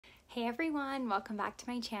Hey everyone, welcome back to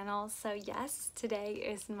my channel. So yes, today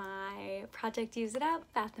is my Project Use It Up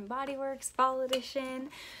Bath & Body Works Fall Edition.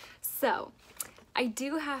 So I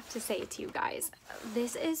do have to say to you guys,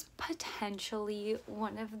 this is potentially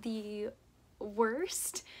one of the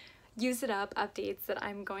worst Use It Up updates that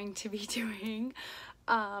I'm going to be doing.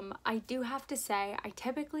 I do have to say, I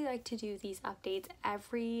typically like to do these updates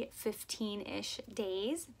every 15-ish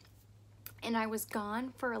days, and I was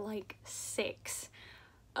gone for like 6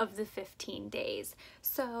 of the 15 days.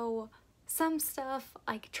 So some stuff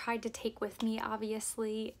I tried to take with me,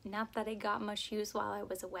 obviously, not that it got much use while I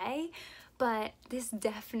was away, but this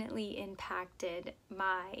definitely impacted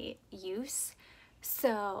my use.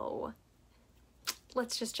 So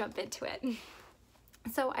let's just jump into it.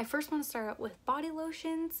 So I first want to start out with body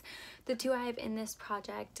lotions. The two I have in this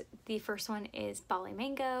project, the first one is Bali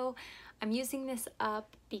Mango. I'm using this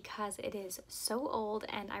up because it is so old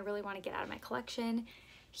and I really want to get out of my collection.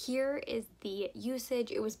 Here is the usage.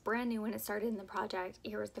 It was brand new when it started in the project.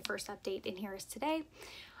 Here is the first update and here is today.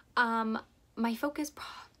 My focus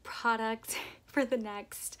product for the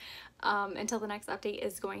next, until the next update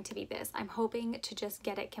is going to be this. I'm hoping to just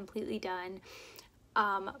get it completely done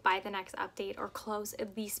by the next update, or close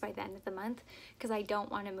at least by the end of the month, because I don't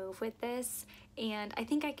want to move with this, and I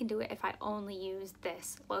think I can do it if I only use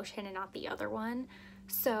this lotion and not the other one.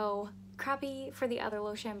 So crappy for the other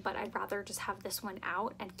lotion, but I'd rather just have this one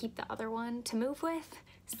out and keep the other one to move with.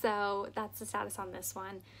 So that's the status on this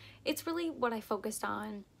one. It's really what I focused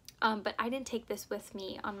on, but I didn't take this with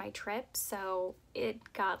me on my trip, so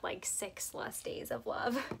it got like 6 less days of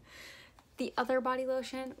love. The other body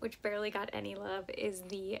lotion, which barely got any love, is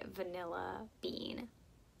the Vanilla Bean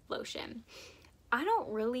lotion. I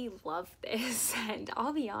don't really love this scent,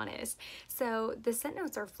 I'll be honest. So the scent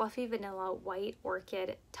notes are fluffy vanilla, white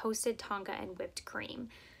orchid, toasted tonka, and whipped cream.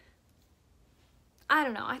 I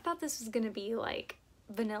don't know, I thought this was gonna be like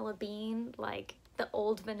Vanilla Bean, like the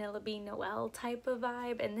old Vanilla Bean Noel type of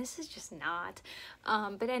vibe, and this is just not.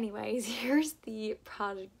 But anyways, here's the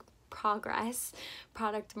product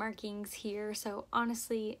markings here. So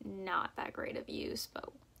honestly, not that great of use, but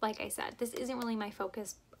like I said, this isn't really my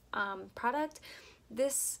focus product.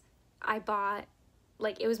 This I bought,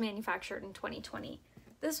 like, it was manufactured in 2020.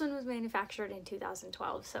 This one was manufactured in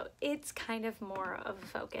 2012, so it's kind of more of a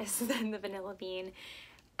focus than the Vanilla Bean,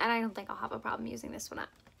 and I don't think I'll have a problem using this one up.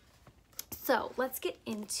 So let's get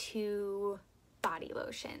into body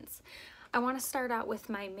lotions. I want to start out with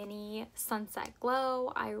my mini Sunset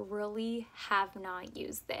Glow. I really have not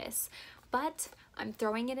used this, but I'm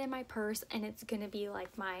throwing it in my purse, and it's gonna be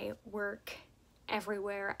like my work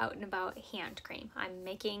everywhere out and about hand cream. I'm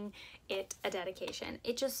making it a dedication.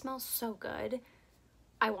 It just smells so good.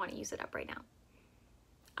 I want to use it up right now.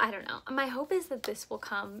 I don't know. My hope is that this will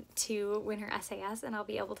come to Winter SAS and I'll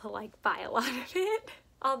be able to like buy a lot of it.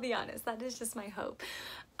 I'll be honest, that is just my hope.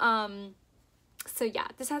 So yeah,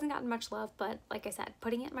 this hasn't gotten much love, but like I said,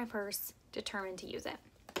 putting it in my purse, determined to use it.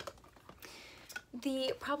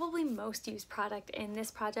 The probably most used product in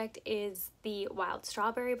this project is the Wild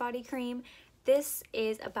Strawberry Body Cream. This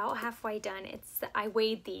is about halfway done. I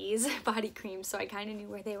weighed these body creams, so I kind of knew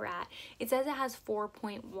where they were at. It says it has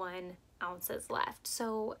 4.1 ounces left.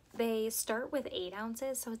 So they start with 8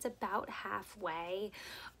 ounces, so it's about halfway.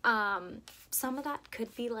 Some of that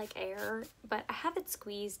could be like air, but I have it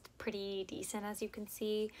squeezed pretty decent, as you can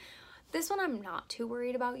see. This one I'm not too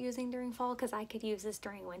worried about using during fall because I could use this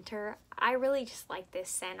during winter. I really just like this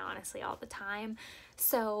scent, honestly, all the time.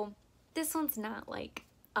 So this one's not like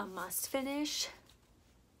a must finish.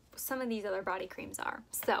 Some of these other body creams are.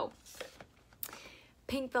 So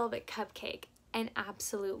Pink Velvet Cupcake, an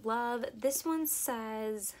absolute love. This one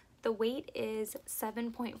says the weight is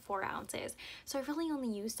 7.4 ounces, so I really only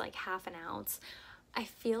used like half an ounce. I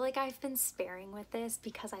feel like I've been sparing with this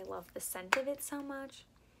because I love the scent of it so much.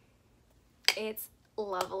 It's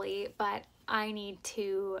lovely, but I need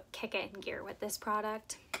to kick it in gear with this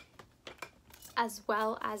product, as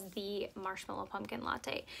well as the Marshmallow Pumpkin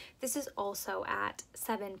Latte. This is also at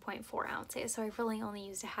 7.4 ounces, so I've really only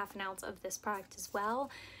used a half an ounce of this product as well.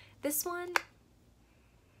 This one,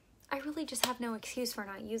 I really just have no excuse for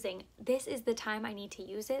not using. This is the time I need to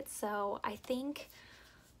use it, so I think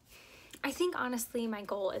honestly my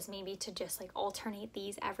goal is maybe to just like alternate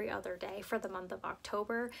these every other day for the month of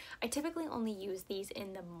October. I typically only use these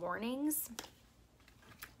in the mornings.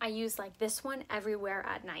 I use like this one everywhere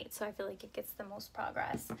at night, so I feel like it gets the most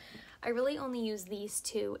progress. I really only use these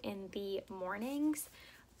two in the mornings,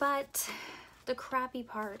 but the crappy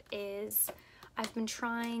part is I've been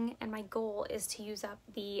trying, and my goal is to use up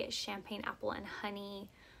the Champagne Apple and Honey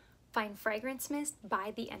Fine Fragrance Mist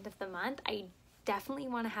by the end of the month. I definitely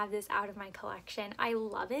want to have this out of my collection. I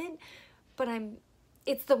love it, but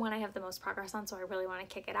it's the one I have the most progress on, so I really want to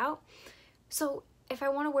kick it out. So if I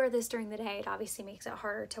want to wear this during the day, it obviously makes it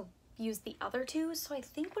harder to use the other two. So I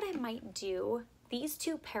think what I might do, these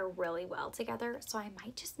two pair really well together, so I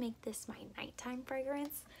might just make this my nighttime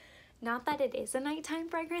fragrance. Not that it is a nighttime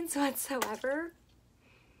fragrance whatsoever.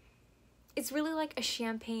 It's really like a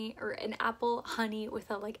champagne or an apple honey with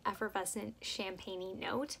a like effervescent champagne-y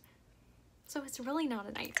note. So it's really not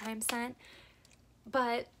a nighttime scent,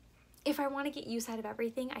 but if I want to get use out of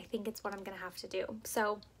everything, I think it's what I'm gonna have to do.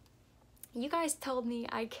 So you guys told me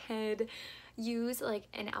I could use like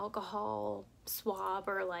an alcohol swab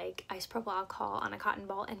or like isopropyl alcohol on a cotton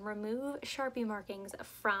ball and remove Sharpie markings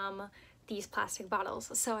from these plastic bottles.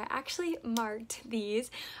 So I actually marked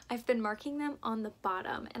these. I've been marking them on the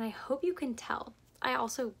bottom, and I hope you can tell. I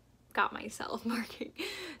also got myself marking.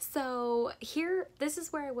 So here, this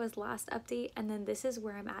is where I was last update, and then this is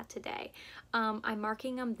where I'm at today. I'm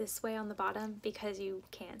marking them this way on the bottom because you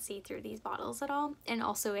can't see through these bottles at all, and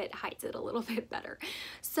also it hides it a little bit better.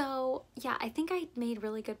 So yeah, I think I made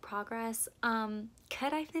really good progress.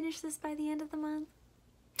 Could I finish this by the end of the month?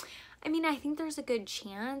 I mean, I think there's a good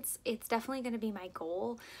chance. It's definitely going to be my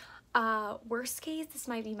goal. Worst case, this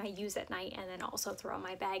might be my use at night and then also throw in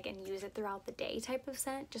my bag and use it throughout the day type of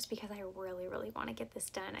scent, just because I really, really want to get this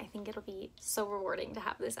done. I think it'll be so rewarding to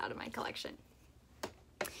have this out of my collection.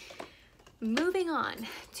 Moving on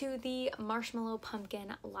to the Marshmallow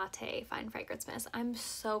Pumpkin Latte Fine Fragrance Mist. I'm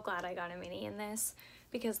so glad I got a mini in this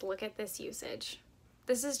because look at this usage.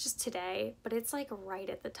 This is just today, but it's like right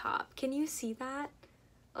at the top. Can you see that?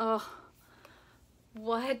 Oh,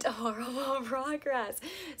 what horrible progress.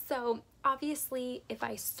 So obviously if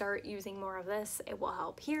I start using more of this, it will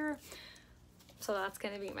help here. So that's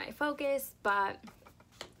going to be my focus, but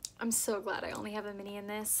I'm so glad I only have a mini in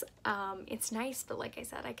this. It's nice, but like I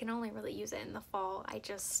said, I can only really use it in the fall.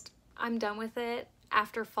 I'm done with it.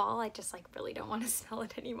 After fall, I just like really don't want to smell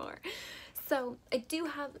it anymore. So I do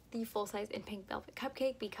have the full size in Pink Velvet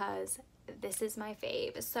Cupcake because this is my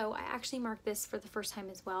fave. So I actually marked this for the first time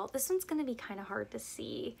as well. This one's gonna be kind of hard to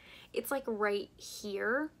see. It's like right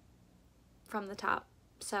here from the top.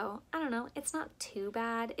 So I don't know, it's not too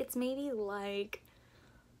bad. It's maybe like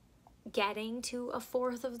getting to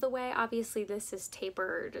 1/4 of the way. Obviously this is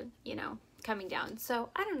tapered, you know, coming down.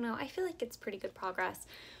 So I don't know, I feel like it's pretty good progress.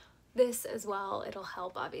 This as well, it'll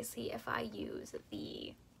help obviously if I use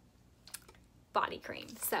the body cream.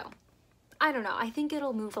 So I don't know, I think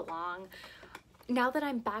it'll move along. Now that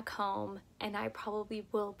I'm back home, and I probably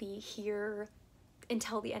will be here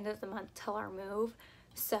until the end of the month till our move,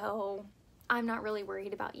 so I'm not really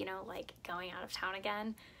worried about, you know, like going out of town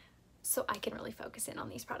again, so I can really focus in on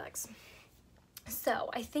these products. So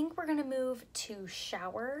I think we're gonna move to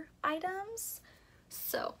shower items.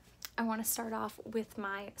 So I want to start off with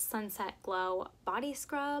my Sunset Glow body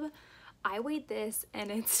scrub. I weighed this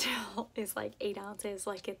and it still is like 8 ounces,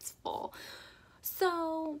 like it's full.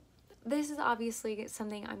 So this is obviously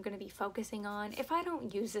something I'm going to be focusing on. If I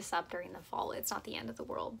don't use this up during the fall, it's not the end of the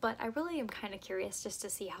world, but I really am kind of curious just to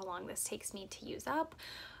see how long this takes me to use up.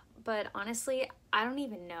 But honestly, I don't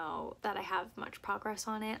even know that I have much progress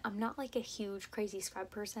on it. I'm not like a huge crazy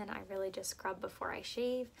scrub person. I really just scrub before I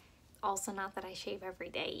shave. Also not that I shave every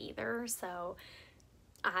day either, so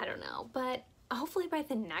I don't know. But hopefully by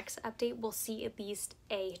the next update, we'll see at least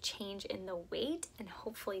a change in the weight, and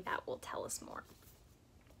hopefully that will tell us more.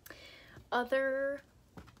 Other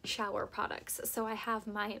shower products. So I have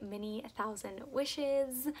my mini 1000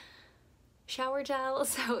 Wishes shower gel.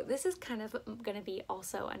 So this is kind of going to be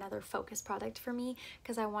also another focus product for me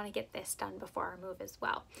because I want to get this done before our move as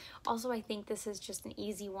well. Also, I think this is just an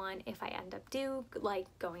easy one if I end up like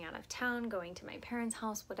going out of town, going to my parents'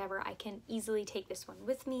 house, whatever, I can easily take this one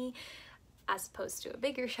with me as opposed to a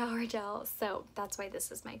bigger shower gel. So that's why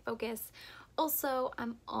this is my focus. Also,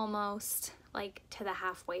 I'm almost like to the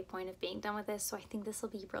halfway point of being done with this, so I think this will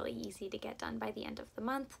be really easy to get done by the end of the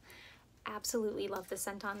month. Absolutely love the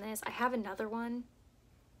scent on this. I have another one.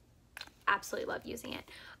 Absolutely love using it.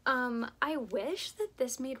 I wish that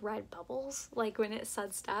this made red bubbles like when it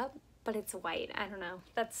sudsed up, but it's white. I don't know.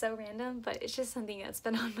 That's so random, but it's just something that's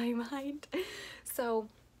been on my mind. So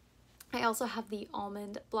I also have the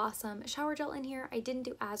Almond Blossom shower gel in here. I didn't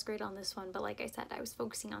do as great on this one, but like I said, I was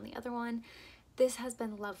focusing on the other one. This has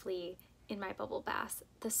been lovely in my bubble baths.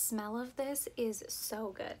 The smell of this is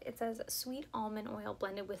so good. It says sweet almond oil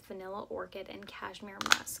blended with vanilla orchid and cashmere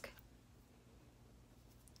musk.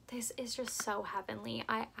 this is just so heavenly.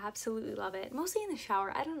 I absolutely love it. Mostly in the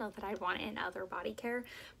shower. I don't know that I'd want it in other body care,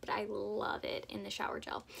 but I love it in the shower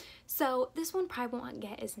gel. So this one probably won't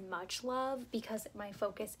get as much love because my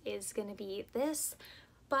focus is going to be this.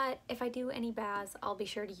 But if I do any baths, I'll be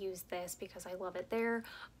sure to use this because I love it there.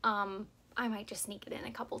 I might just sneak it in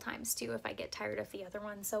a couple times too if I get tired of the other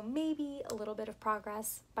one. So maybe a little bit of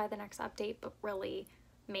progress by the next update, but really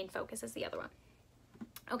main focus is the other one.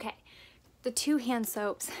 Okay, the 2 hand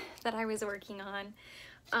soaps that I was working on,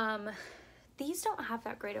 these don't have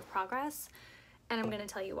that great of progress, and I'm gonna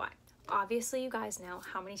tell you why. Obviously, you guys know,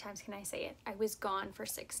 how many times can I say it? I was gone for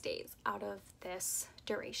 6 days out of this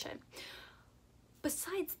duration.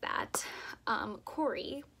 Besides that,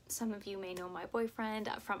 Corey, some of you may know my boyfriend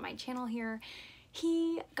from my channel here,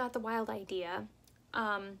 he got the wild idea.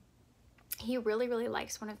 He really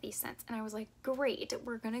likes one of these scents, and I was like, great,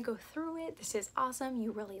 we're gonna go through it. This is awesome.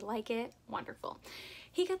 You really like it. Wonderful.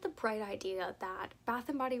 He got the bright idea that Bath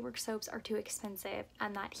 & Body Works soaps are too expensive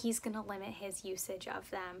and that he's gonna limit his usage of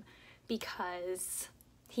them because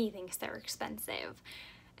he thinks they're expensive.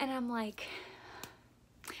 And I'm like,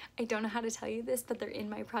 I don't know how to tell you this, but they're in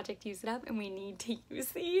my Project Use It Up and we need to use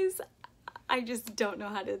these. I just don't know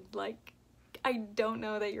how to, like, I don't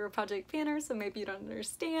know that you're a project planner, so maybe you don't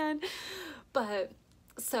understand. But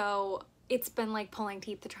so it's been like pulling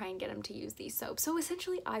teeth to try and get him to use these soaps. So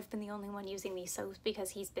essentially I've been the only one using these soaps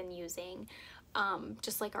because he's been using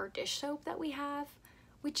just like our dish soap that we have,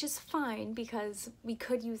 which is fine because we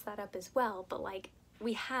could use that up as well. But like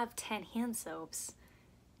we have 10 hand soaps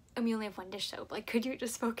and we only have 1 dish soap. Like, could you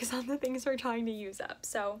just focus on the things we're trying to use up?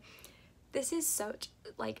 So this is such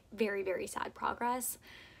like very sad progress.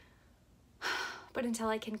 But until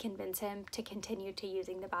I can convince him to continue to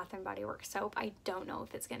using the Bath & Body Works soap, I don't know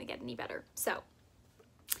if it's going to get any better. So,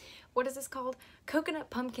 what is this called? Coconut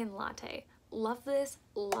Pumpkin Latte. Love this.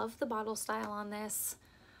 Love the bottle style on this.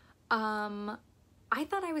 I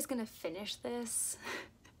thought I was going to finish this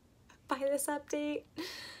by this update.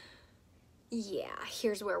 Yeah,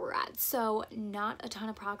 here's where we're at. So not a ton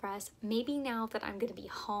of progress. Maybe now that I'm gonna be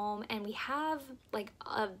home and we have like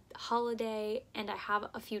a holiday and I have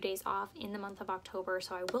a few days off in the month of October,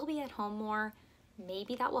 so I will be at home more.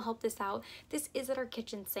 Maybe that will help this out. This is at our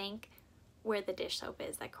kitchen sink where the dish soap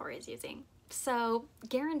is that Corey is using. So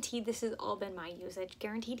guaranteed this has all been my usage.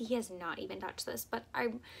 Guaranteed he has not even touched this, but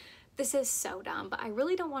this is so dumb, but I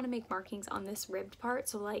really don't want to make markings on this ribbed part,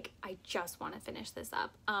 so like I just want to finish this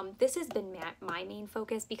up. This has been my main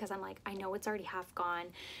focus because I'm like, I know it's already half gone.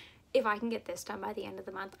 If I can get this done by the end of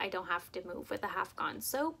the month, I don't have to move with a half gone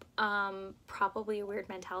soap. Probably a weird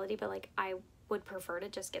mentality, but like I would prefer to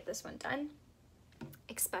just get this one done,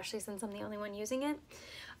 especially since I'm the only one using it.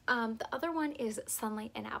 The other one is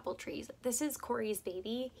Sunlight and Apple Trees. This is Corey's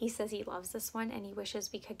baby. He says he loves this one and he wishes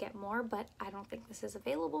we could get more, but I don't think this is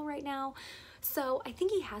available right now. So I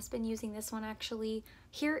think he has been using this one actually.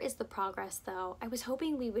 Here is the progress though. I was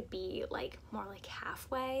hoping we would be like more like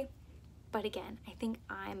halfway, but again, I think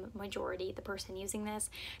I'm majority the person using this.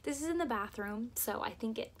 This is in the bathroom, so I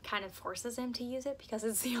think it kind of forces him to use it because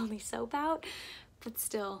it's the only soap out, but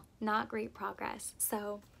still not great progress.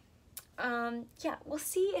 So yeah, we'll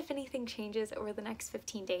see if anything changes over the next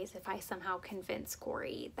 15 days if I somehow convince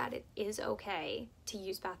Corey that it is okay to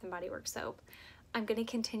use Bath & Body Works soap. I'm gonna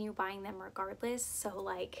continue buying them regardless, so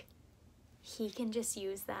like he can just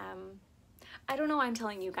use them. I don't know why I'm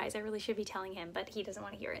telling you guys. I really should be telling him, but he doesn't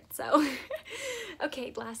want to hear it, so.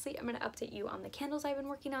 Okay, lastly, I'm gonna update you on the candles I've been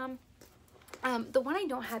working on. The one I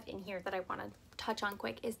don't have in here that I want to touch on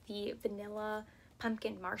quick is the Vanilla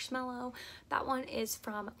Pumpkin Marshmallow. That one is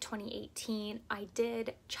from 2018. I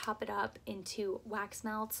did chop it up into wax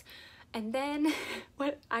melts, and then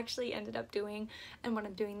what I actually ended up doing and what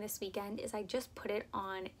I'm doing this weekend is I just put it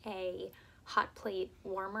on a hot plate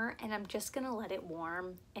warmer and I'm just gonna let it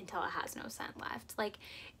warm until it has no scent left. Like,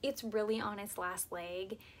 it's really on its last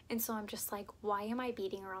leg, and so I'm just like, why am I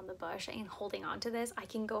beating around the bush and holding on to this? I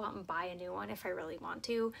can go out and buy a new one if I really want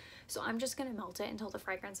to. So I'm just gonna melt it until the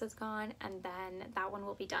fragrance is gone, and then that one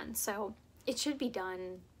will be done. So it should be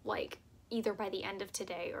done like either by the end of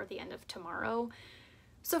today or the end of tomorrow.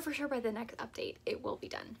 So for sure by the next update it will be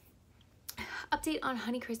done. Update on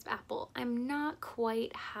Honeycrisp Apple. I'm not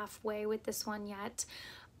quite halfway with this one yet.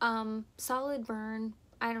 Solid burn,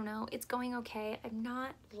 I don't know, it's going okay. I'm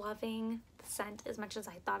not loving the scent as much as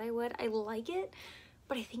I thought I would. I like it,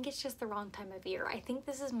 but I think it's just the wrong time of year. I think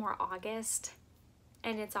this is more August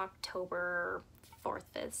and it's October 4th,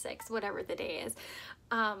 5th, 6th, whatever the day is.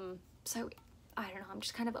 So I don't know, I'm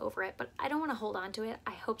just kind of over it, but I don't want to hold on to it.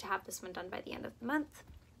 I hope to have this one done by the end of the month.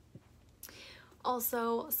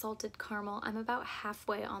 Also, salted caramel. I'm about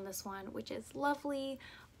halfway on this one, which is lovely.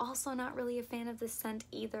 Also not really a fan of the scent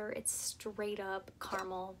either. It's straight up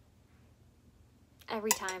caramel.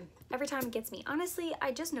 Every time it gets me. Honestly,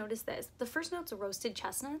 I just noticed this. The first note's roasted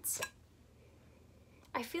chestnuts.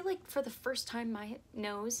 I feel like for the first time my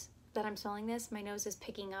nose that I'm smelling this, my nose is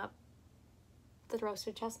picking up the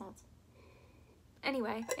roasted chestnuts.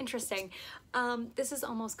 Anyway, interesting. This is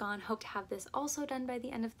almost gone. Hope to have this also done by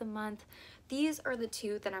the end of the month. These are the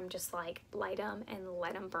two that I'm just like light them and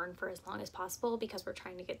let them burn for as long as possible because we're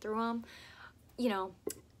trying to get through them. You know,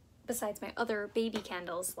 besides my other baby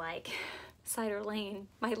candles like Cider Lane,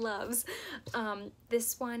 my loves.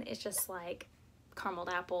 This one is just like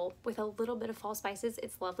carameled apple with a little bit of fall spices.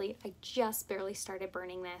 It's lovely. I just barely started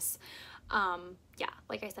burning this. Yeah,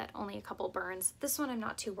 like I said, only a couple burns. This one I'm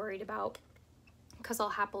not too worried about because I'll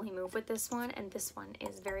happily move with this one, and this one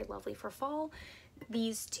is very lovely for fall.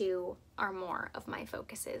 These two are more of my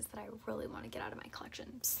focuses that I really want to get out of my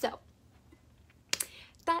collection. So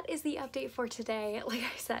that is the update for today. Like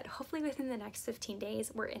I said, hopefully within the next 15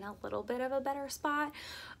 days, we're in a little bit of a better spot.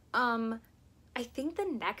 I think the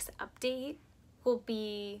next update will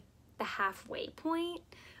be the halfway point,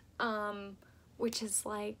 which is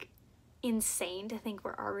like insane to think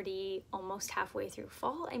we're already almost halfway through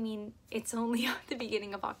fall. I mean, it's only at the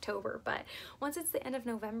beginning of October, but once it's the end of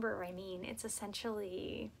November, I mean, it's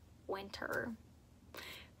essentially winter.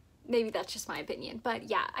 Maybe that's just my opinion,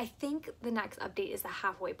 but yeah, I think the next update is the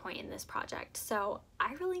halfway point in this project. So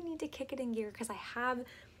I really need to kick it in gear because I have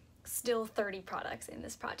still 30 products in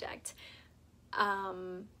this project,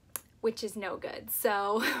 which is no good.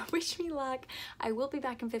 So wish me luck. I will be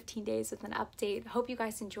back in 15 days with an update. Hope you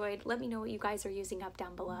guys enjoyed. Let me know what you guys are using up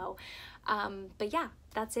down below. But yeah,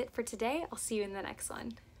 that's it for today. I'll see you in the next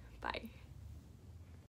one. Bye.